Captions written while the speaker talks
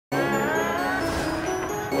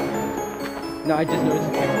No, I just noticed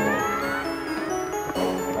the camera.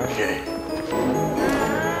 Okay.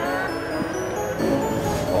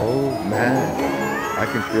 Oh man, I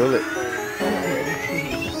can feel it.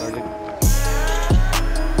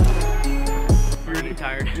 You're really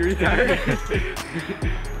tired. You're really tired.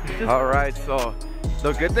 All right, so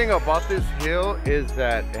the good thing about this hill is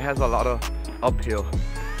that it has a lot of uphill.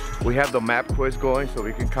 We have the map quiz going so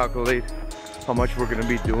we can calculate how much we're gonna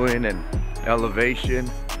be doing and elevation.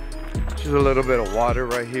 Just a little bit of water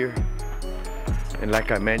right here. And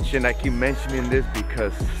like I mentioned, I keep mentioning this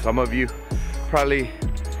because some of you probably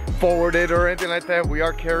forwarded or anything like that. We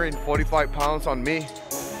are carrying 45 pounds on me,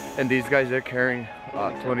 and these guys are carrying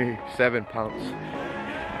 27 pounds.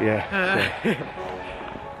 Yeah.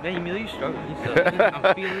 Man, you really struggling.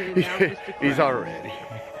 I'm feeling it now. He's already.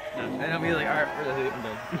 And I'll be like, all right, I'm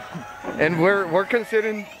done. And we're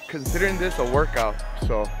considering this a workout,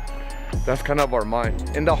 so that's kind of our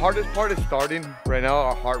mind. And the hardest part is starting. Right now,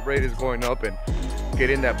 our heart rate is going up and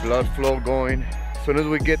getting that blood flow going. As soon as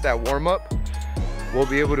we get that warm up, we'll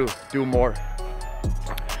be able to do more.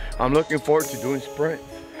 I'm looking forward to doing sprints.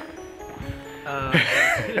 We can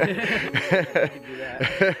do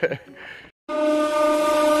that.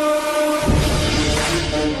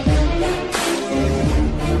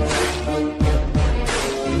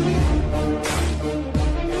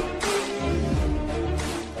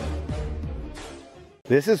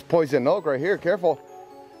 This is poison oak right here. Careful,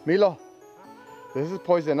 Milo. This is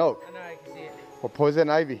poison oak. I know, I can see it. Or poison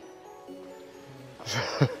ivy.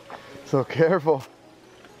 So careful.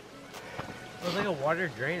 Looks like a water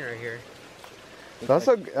drain right here. That's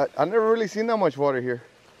I've never really seen that much water here.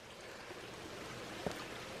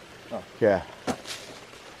 Oh. Yeah.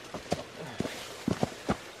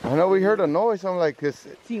 I know we heard a noise. I'm like,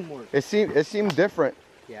 Teamwork. it seemed different.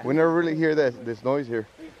 Yeah. We never really hear this noise here.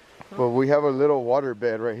 But we have a little water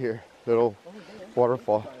bed right here, little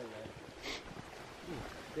waterfall.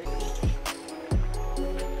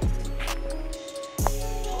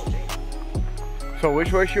 So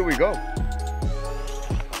which way should we go?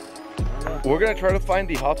 We're gonna try to find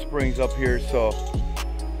the hot springs up here, so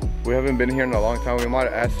we haven't been here in a long time. We might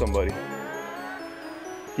have asked somebody.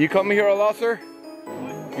 You come here a lot, sir?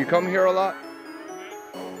 You come here a lot?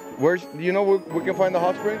 Where's, do you know where we can find the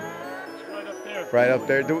hot spring? Right up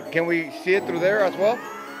there. Can we see it through there as well?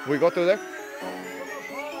 We go through there?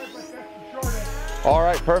 All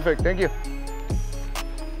right, perfect. Thank you.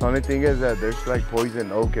 The only thing is that there's like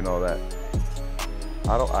poison oak and all that.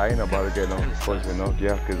 I ain't about to get no poison oak.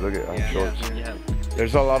 Yeah, because look at I'm shorts. Yeah.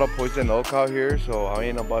 There's a lot of poison oak out here, so I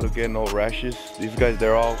ain't about to get no rashes. These guys,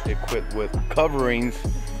 they're all equipped with coverings.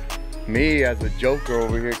 Me, as a joker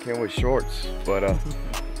over here, came with shorts. But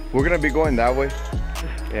we're gonna be going that way,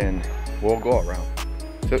 and we'll go around.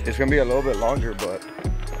 So it's gonna be a little bit longer, but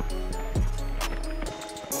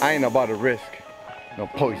I ain't about to risk no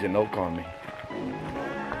poison oak on me.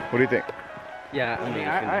 What do you think? Yeah, I mean,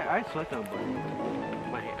 I suck on, but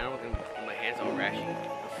my hands all rashy. I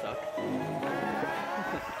suck.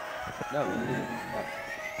 No.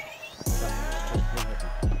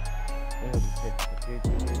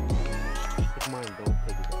 It's mine, don't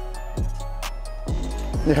take it.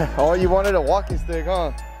 Yeah, oh, you wanted a walking stick,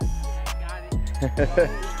 huh? Got it.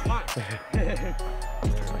 Come on.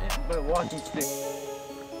 But a walking stick.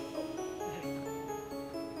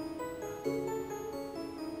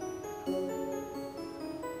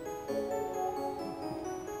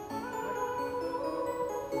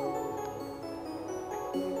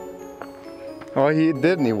 Oh, he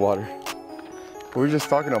did need water. We were just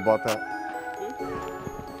talking about that.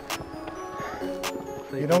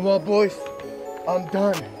 You know what, boys? I'm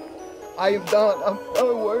done. I am done. I'm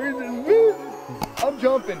so worried. I'm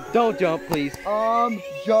jumping. Don't jump, please. I'm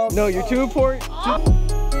jumping. No, you're too important.